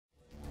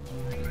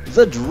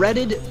The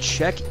dreaded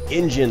check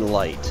engine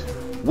light.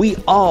 We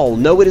all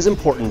know it is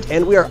important,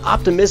 and we are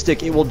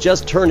optimistic it will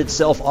just turn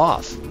itself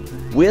off.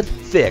 With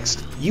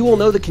FIXD, you will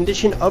know the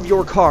condition of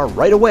your car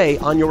right away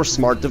on your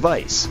smart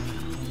device.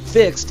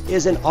 FIXD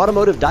is an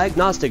automotive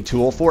diagnostic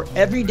tool for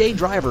everyday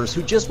drivers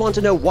who just want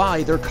to know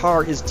why their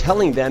car is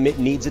telling them it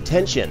needs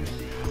attention.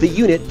 The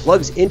unit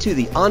plugs into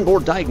the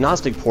onboard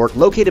diagnostic port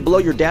located below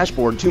your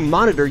dashboard to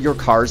monitor your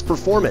car's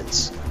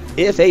performance.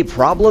 If a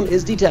problem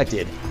is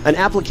detected, an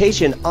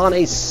application on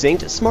a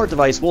synced smart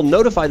device will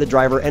notify the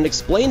driver and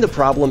explain the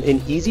problem in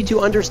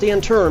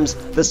easy-to-understand terms,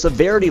 the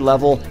severity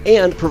level,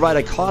 and provide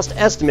a cost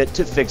estimate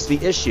to fix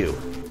the issue.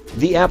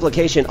 The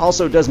application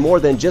also does more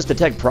than just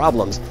detect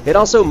problems. It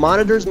also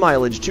monitors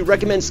mileage to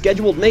recommend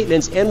scheduled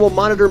maintenance and will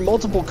monitor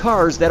multiple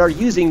cars that are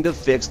using the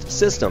FIXD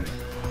system.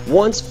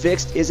 Once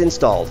FIXD is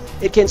installed,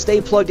 it can stay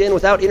plugged in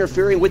without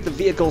interfering with the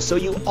vehicle, so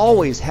you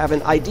always have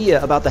an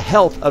idea about the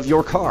health of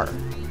your car.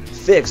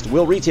 FIXD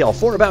will retail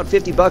for about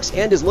 $50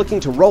 and is looking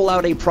to roll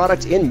out a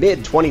product in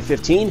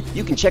mid-2015.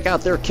 You can check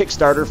out their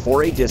Kickstarter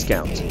for a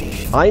discount.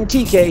 I'm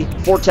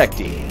TK for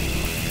TechD.